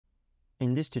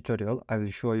In this tutorial, I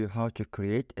will show you how to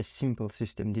create a simple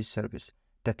systemd service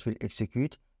that will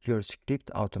execute your script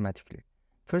automatically.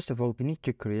 First of all, we need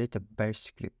to create a bash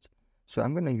script. So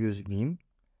I'm going to use vim.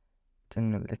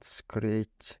 Then let's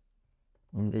create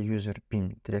in the user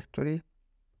bin directory.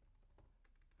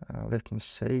 Let me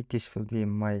say this will be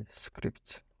my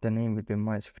script. The name will be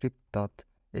my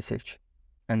script.sh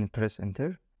and press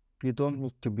enter. You don't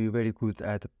need to be very good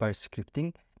at bash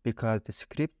scripting because the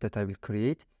script that I will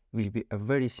create will be a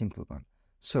very simple one.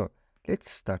 So let's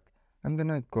start. I'm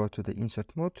gonna go to the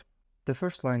insert mode. The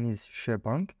first line is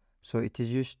shebang, so it is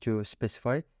used to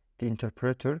specify the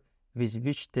interpreter with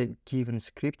which the given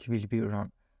script will be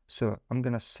run. So I'm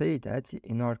gonna say that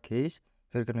in our case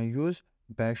we're gonna use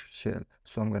bash shell.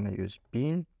 So I'm gonna use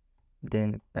bin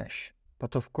then bash.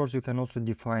 But of course you can also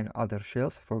define other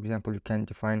shells. For example, you can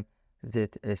define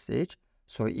zsh.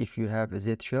 So if you have a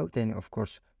z shell, then of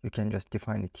course you can just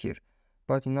define it here.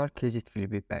 But in our case it will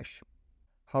be bash.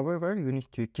 However, you need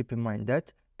to keep in mind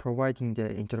that providing the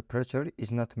interpreter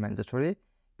is not mandatory,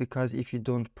 because if you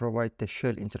don't provide the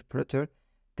shell interpreter,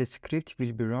 the script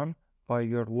will be run by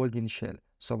your login shell,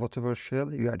 so whatever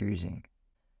shell you are using.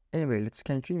 Anyway, let's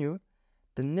continue.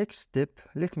 The next step,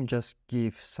 let me just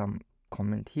give some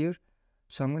comment here.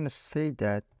 So I'm going to say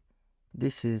that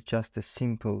this is just a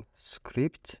simple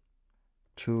script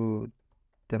to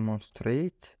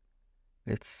demonstrate,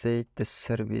 let's say, the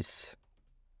service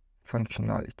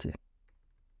functionality.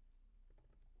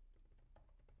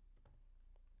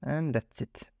 And that's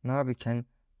it. Now we can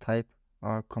type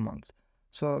our commands.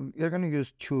 So we're going to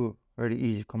use two very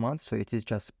easy commands. So it is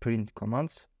just print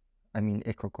commands, I mean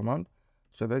echo command.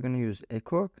 So we're going to use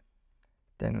echo.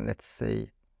 Then let's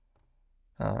say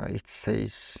it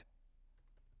says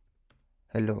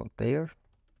hello there.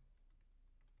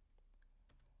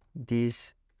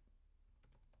 This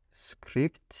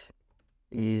script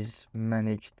is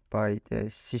managed by the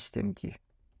systemd.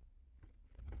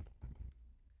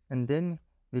 And then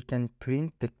we can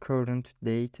print the current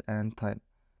date and time.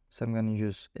 So I'm going to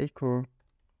use echo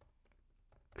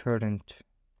current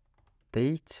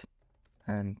date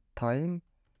and time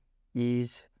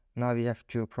is, now we have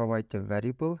to provide the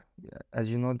variable. As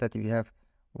you know that we have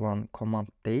one command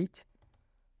date.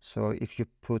 So if you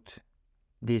put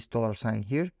this $sign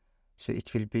here, so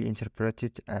it will be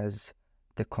interpreted as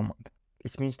the command.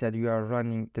 It means that you are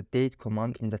running the date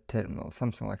command in the terminal,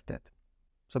 something like that.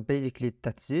 So basically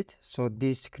that's it. So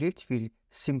this script will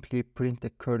simply print the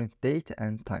current date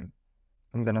and time.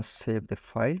 I'm gonna save the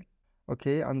file.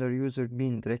 Okay, under user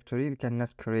bin directory we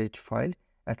cannot create file,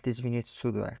 at least we need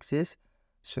sudo access.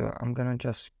 So I'm gonna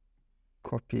just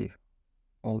copy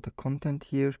all the content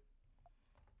here.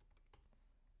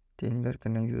 Then we're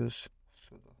gonna use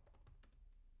sudo.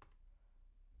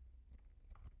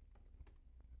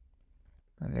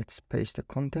 And let's paste the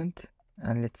content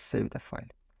and let's save the file.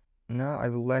 Now I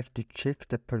would like to check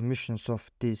the permissions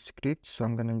of this script. So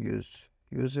I'm gonna use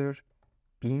user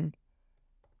bin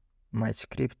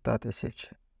myscript.sh.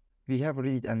 We have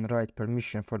read and write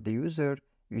permission for the user.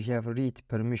 We have read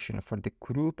permission for the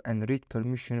group and read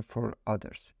permission for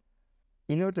others.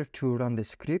 In order to run the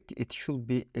script, it should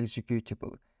be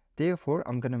executable. Therefore,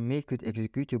 I'm gonna make it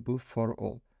executable for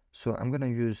all. So I'm gonna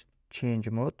use change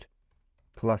mode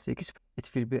 +X. It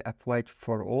will be applied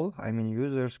for all, I mean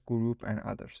users, group and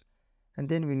others. And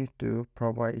then we need to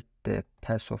provide the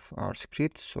path of our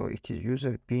script. So it is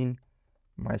user bin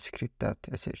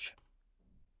myscript.sh.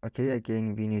 Okay,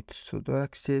 again we need sudo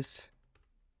access.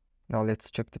 Now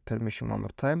let's check the permission one more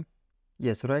time.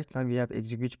 Yes, right now we have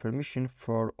execute permission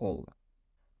for all.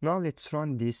 Now let's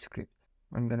run this script.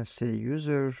 I'm gonna say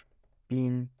user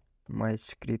bin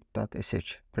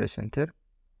myscript.sh. Press enter.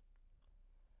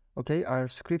 Okay, our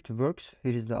script works.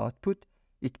 Here is the output.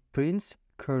 It prints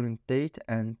current date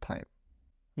and time.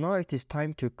 Now it is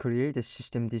time to create a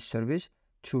systemd service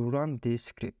to run this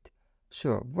script.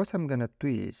 So what I'm gonna do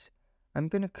is I'm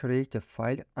gonna create a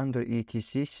file under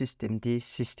etc systemd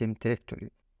system directory,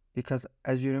 because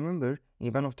as you remember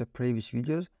in one of the previous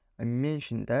videos I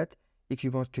mentioned that if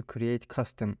you want to create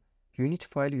custom unit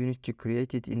file, you need to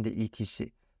create it in the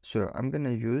etc. So I'm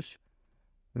gonna use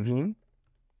vim,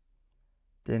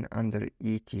 then under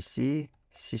etc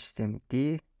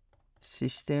systemd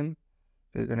system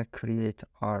we're gonna create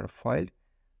our file.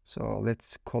 So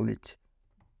let's call it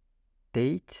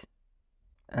date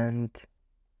and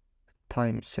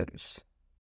time service.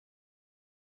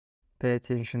 Pay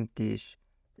attention to this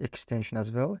extension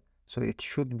as well. So it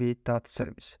should be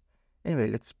 .service. Anyway,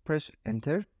 let's press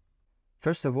enter.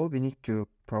 First of all, we need to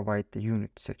provide the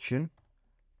unit section.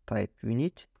 Type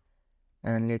unit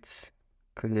and let's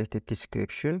create a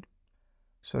description.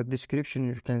 So description,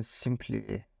 you can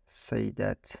simply say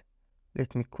that,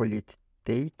 let me call it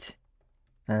date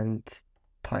and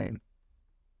time.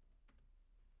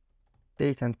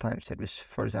 Date and time service,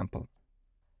 for example.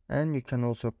 And you can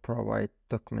also provide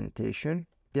documentation.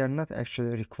 They are not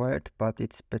actually required, but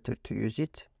it's better to use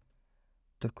it.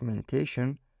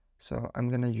 Documentation. So I'm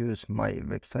gonna use my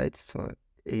website. So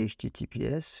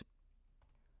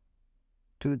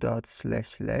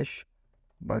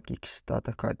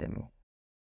https://bugx.academy.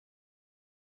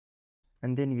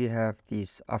 And then we have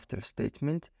this after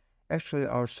statement. Actually,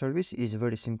 our service is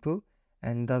very simple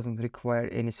and doesn't require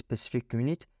any specific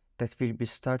unit that will be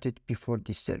started before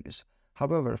this service.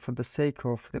 However, for the sake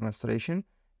of demonstration,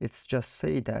 let's just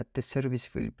say that the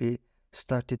service will be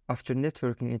started after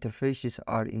networking interfaces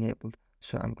are enabled.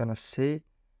 So I'm gonna say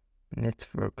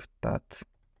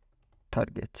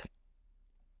network.target.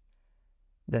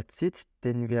 That's it.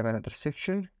 Then we have another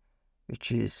section,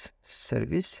 which is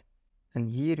service. And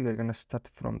here we are gonna start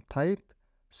from type.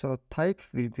 So type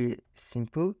will be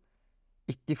simple.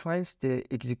 It defines the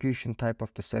execution type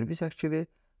of the service actually.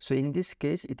 So in this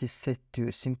case, it is set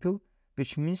to simple,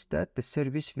 which means that the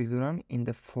service will run in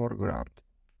the foreground.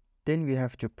 Then we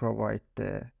have to provide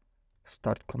the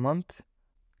start command,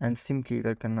 and simply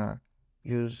we're gonna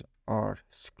use our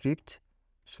script.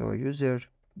 So user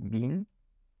bin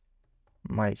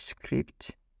my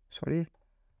script.sh,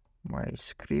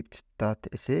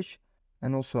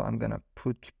 and also I'm gonna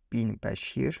put bin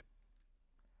bash here.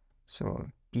 So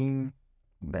bin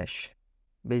bash,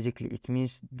 basically it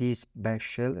means this bash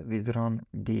shell will run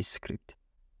this script.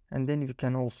 And then we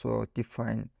can also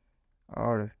define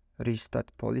our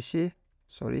restart policy.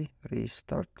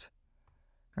 Restart.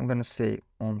 I'm gonna say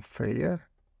on failure.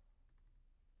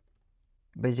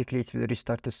 Basically it will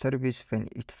restart the service when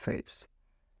it fails.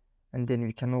 And then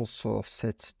we can also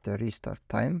set the restart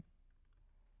time.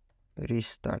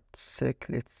 Restart sec,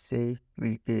 let's say,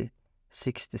 will be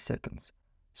 60 seconds.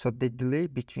 So the delay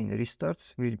between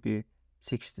restarts will be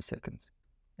 60 seconds.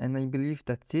 And I believe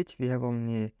that's it. We have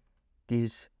only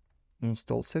this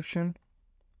install section.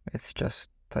 Let's just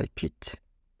type it.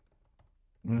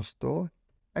 Install.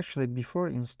 Actually, before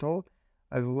install,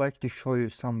 I would like to show you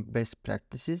some best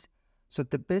practices. So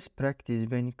the best practice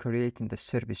when creating the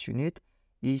service unit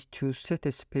is to set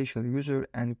a special user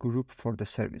and group for the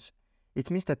service. It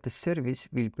means that the service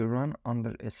will be run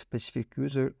under a specific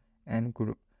user and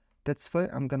group. That's why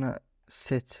I'm gonna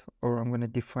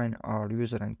define our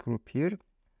user and group here.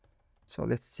 So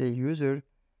let's say user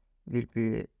will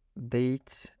be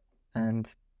date and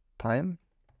time,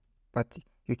 but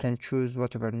you can choose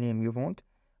whatever name you want,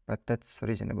 but that's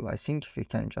reasonable. I think we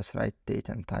can just write date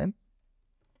and time.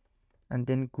 And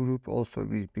then group also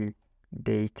will be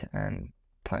date and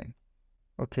time.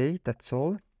 Okay, that's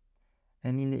all.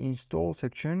 And in the install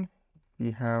section, we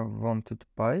have wanted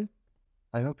by.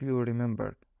 I hope you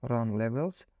remember run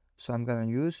levels. So I'm gonna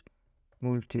use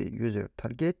multi-user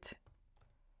target,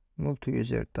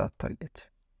 multi-user.target.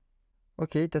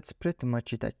 Okay, that's pretty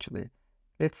much it actually.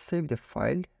 Let's save the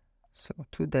file. So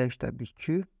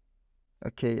 2-wq.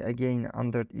 Okay, again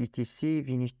under etc,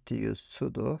 we need to use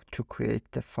sudo to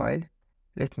create the file.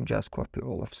 Let me just copy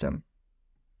all of them.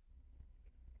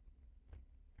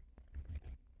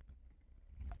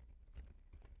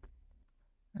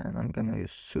 And I'm gonna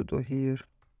use sudo here.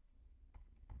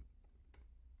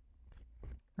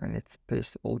 And let's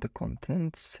paste all the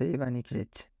content, save and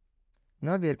exit.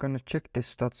 Now we are gonna check the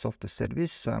status of the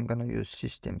service. So I'm gonna use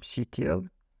systemctl,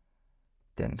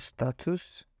 then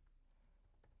status.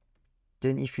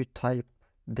 Then if you type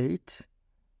date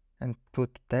and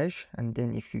put dash, and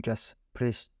then if you just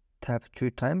press tab 2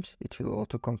 times, it will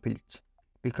auto-complete.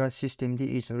 Because systemd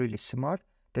is really smart,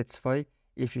 that's why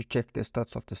if you check the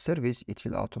status of the service, it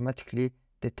will automatically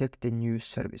detect the new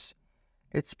service.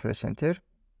 Let's press enter.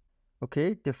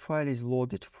 Okay, the file is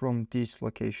loaded from this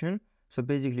location. So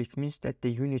basically it means that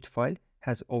the unit file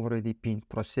has already been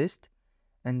processed,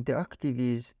 and the active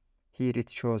is here, it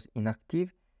shows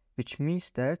inactive, which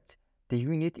means that the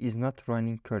unit is not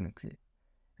running currently.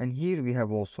 And here we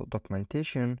have also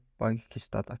documentation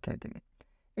BugX.academy.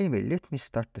 Anyway, let me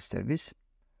start the service.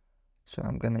 So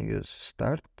I'm gonna use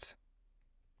start,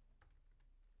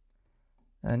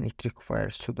 and it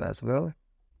requires sudo as well.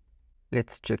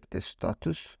 Let's check the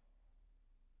status.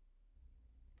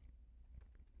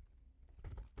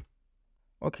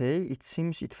 Okay, it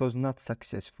seems it was not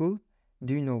successful.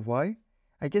 Do you know why?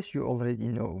 I guess you already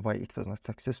know why it was not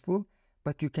successful,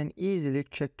 but you can easily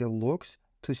check the logs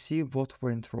to see what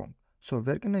went wrong. So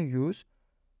we're gonna use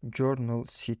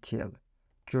journalctl,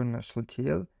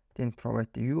 then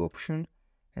provide the U option,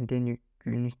 and then you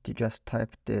need to just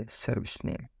type the service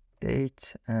name.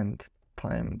 date and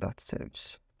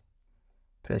time.service.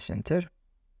 Press enter.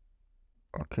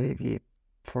 Okay, we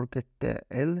forget the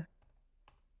L.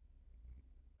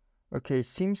 Okay,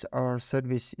 seems our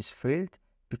service is failed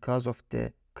because of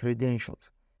the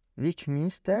credentials, which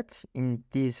means that in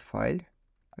this file,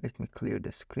 let me clear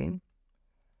the screen.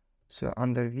 So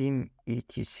under vim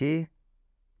etc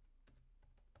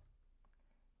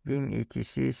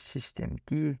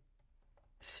systemd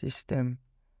system,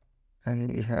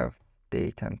 and we have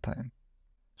date and time.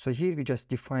 So here we just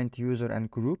defined user and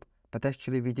group, but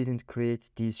actually we didn't create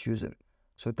this user.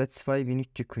 So that's why we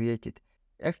need to create it.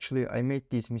 Actually, I made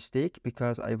this mistake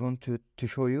because I wanted to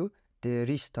show you the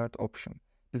restart option.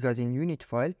 Because in unit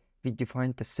file, we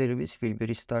defined the service will be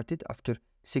restarted after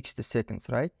 60 seconds,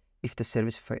 right? If the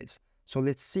service fails. So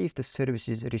let's see if the service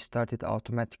is restarted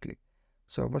automatically.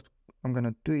 So what I'm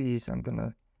gonna do is I'm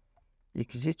gonna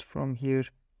exit from here,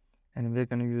 and we're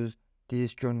gonna use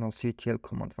this journalctl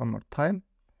command one more time.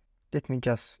 Let me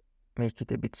just make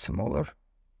it a bit smaller.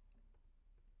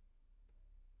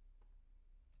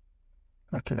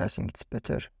 Okay, I think it's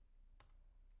better.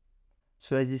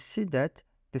 So as you see that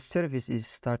the service is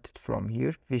started from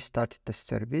here. We started the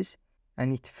service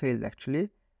and it failed actually.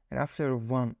 And after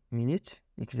 1 minute,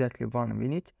 exactly 1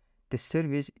 minute, the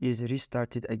service is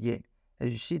restarted again.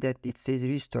 As you see that it says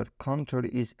restart counter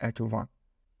is at 1.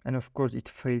 And of course it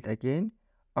failed again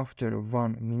after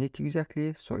 1 minute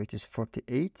exactly. So it is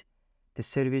 48. The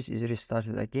service is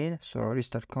restarted again. So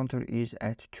restart counter is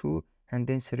at 2 and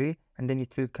then 3. And then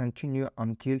it will continue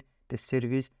until the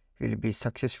service will be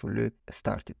successfully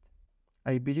started.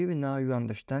 I believe now you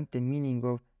understand the meaning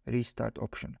of restart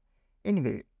option.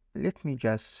 Anyway, let me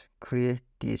just create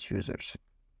these users.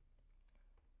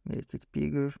 Make it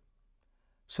bigger.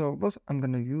 So what I'm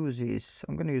going to use is,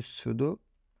 I'm going to use sudo,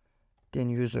 then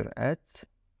user add.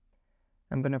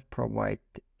 I'm going to provide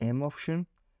the m option.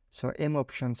 So m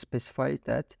option specifies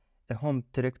that a home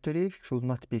directory should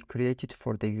not be created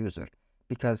for the user,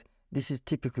 because this is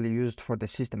typically used for the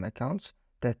system accounts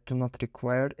that do not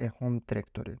require a home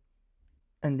directory.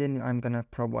 And then I'm gonna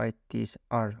provide this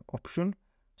R option.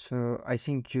 So I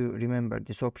think you remember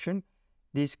this option.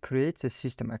 This creates a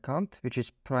system account which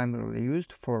is primarily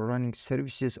used for running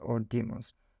services or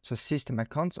daemons. So system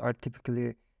accounts are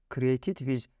typically created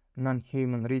with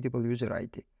non-human readable user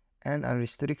ID and are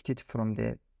restricted from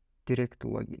the direct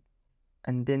login.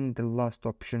 And then the last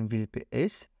option will be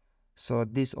S. So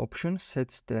this option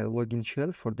sets the login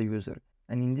shell for the user.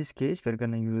 And in this case, we're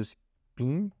gonna use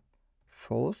bin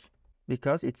false,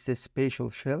 because it's a special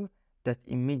shell that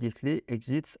immediately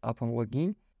exits upon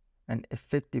login and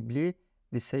effectively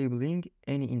disabling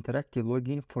any interactive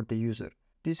login for the user.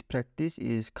 This practice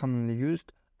is commonly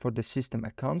used for the system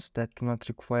accounts that do not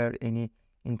require any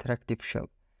interactive shell.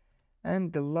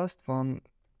 And the last one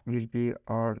will be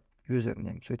our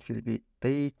username. So it will be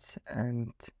date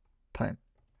and time.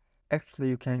 Actually,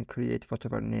 you can create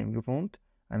whatever name you want,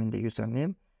 I mean the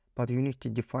username, but you need to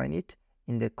define it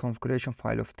in the configuration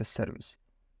file of the service.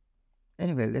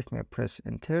 Anyway, let me press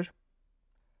enter,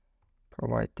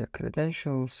 provide the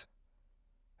credentials.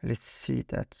 Let's see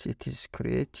that it is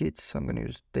created. So I'm going to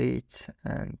use date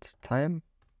and time.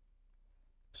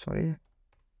 Sorry.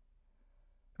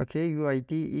 Okay,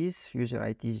 UID is, user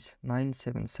ID is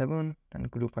 977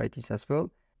 and group IDs as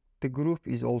well. The group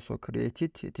is also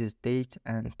created. It is date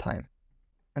and time.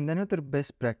 And another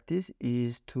best practice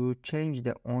is to change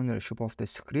the ownership of the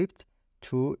script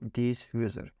to this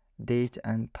user, date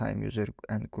and time user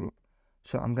and group.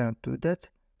 So I'm gonna do that.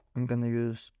 I'm gonna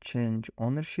use change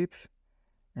ownership,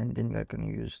 and then we're gonna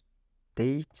use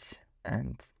date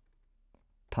and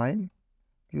time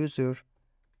user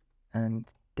and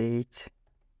date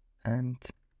and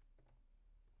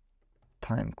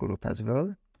time group as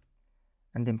well,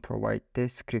 and then provide the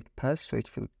script path. So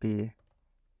it will be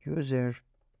user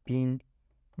bin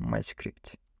my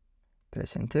script.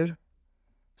 Press enter.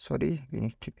 Sorry, we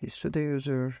need to be sudo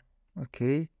user.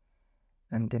 Okay,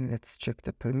 and then let's check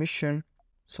the permission.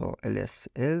 So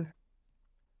lsl,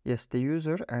 yes, the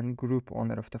user and group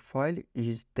owner of the file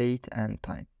is date and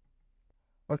time.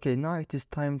 Okay, now it is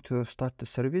time to start the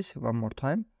service one more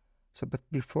time. So but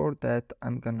before that,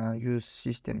 I'm gonna use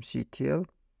systemctl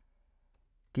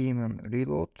daemon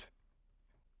reload,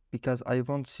 because I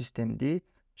want systemd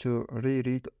to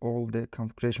reread all the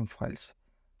configuration files.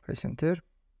 Press enter,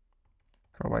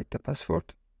 provide the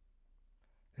password.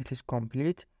 It is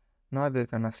complete. Now we're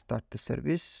gonna start the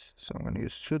service. So I'm gonna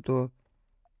use sudo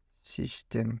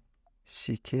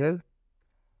systemctl,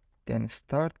 then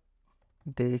start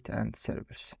date and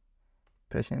service.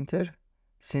 Press enter.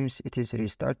 Seems it is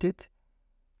restarted.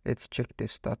 Let's check the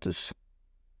status.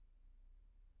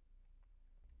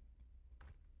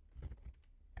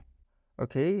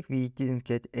 Okay, we didn't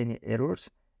get any errors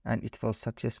and it was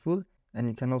successful. And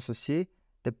you can also see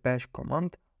the bash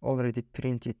command already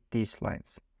printed these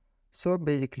lines. So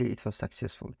basically it was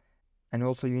successful. And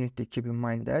also you need to keep in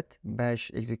mind that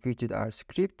bash executed our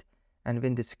script, and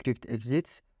when the script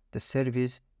exits, the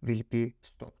service will be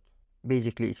stopped.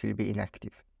 Basically it will be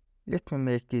inactive. Let me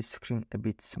make this screen a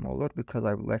bit smaller because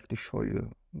I would like to show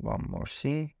you one more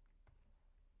thing.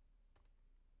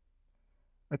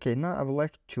 Okay, now I would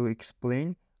like to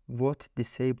explain what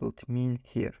disabled mean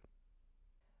here.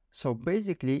 So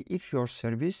basically, if your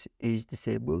service is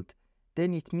disabled,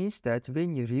 then it means that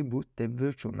when you reboot the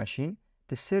virtual machine,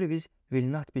 the service will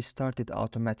not be started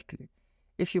automatically.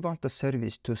 If you want the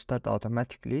service to start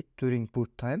automatically during boot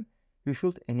time, you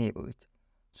should enable it.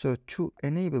 So to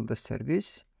enable the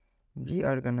service, we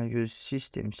are gonna use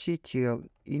systemctl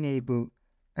enable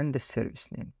and the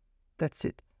service name. That's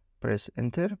it. Press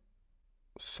enter.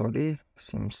 Sorry,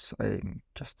 seems I'm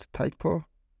just a typo.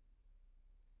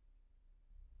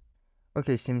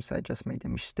 Okay, seems I just made a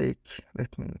mistake.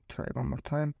 Let me try one more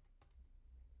time.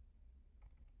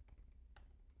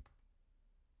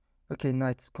 Okay, now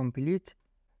it's complete.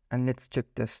 And let's check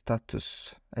the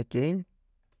status again.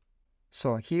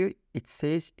 So here it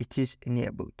says it is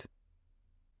enabled.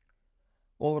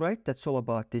 Alright, that's all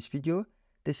about this video.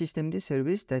 The systemd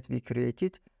service that we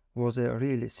created was a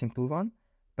really simple one.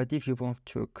 But if you want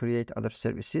to create other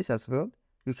services as well,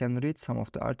 you can read some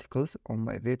of the articles on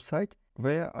my website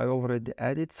where I already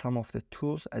added some of the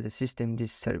tools as a systemd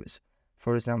service.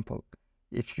 For example,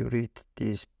 if you read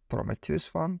this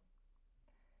Prometheus one,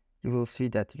 you will see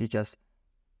that we just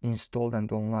installed and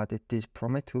downloaded this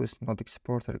Prometheus node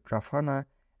exporter Grafana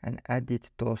and added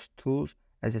those tools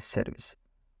as a service.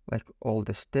 Like all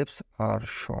the steps are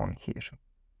shown here.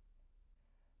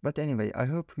 But anyway, I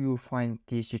hope you find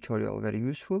this tutorial very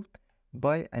useful.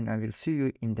 Bye, and I will see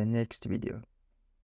you in the next video.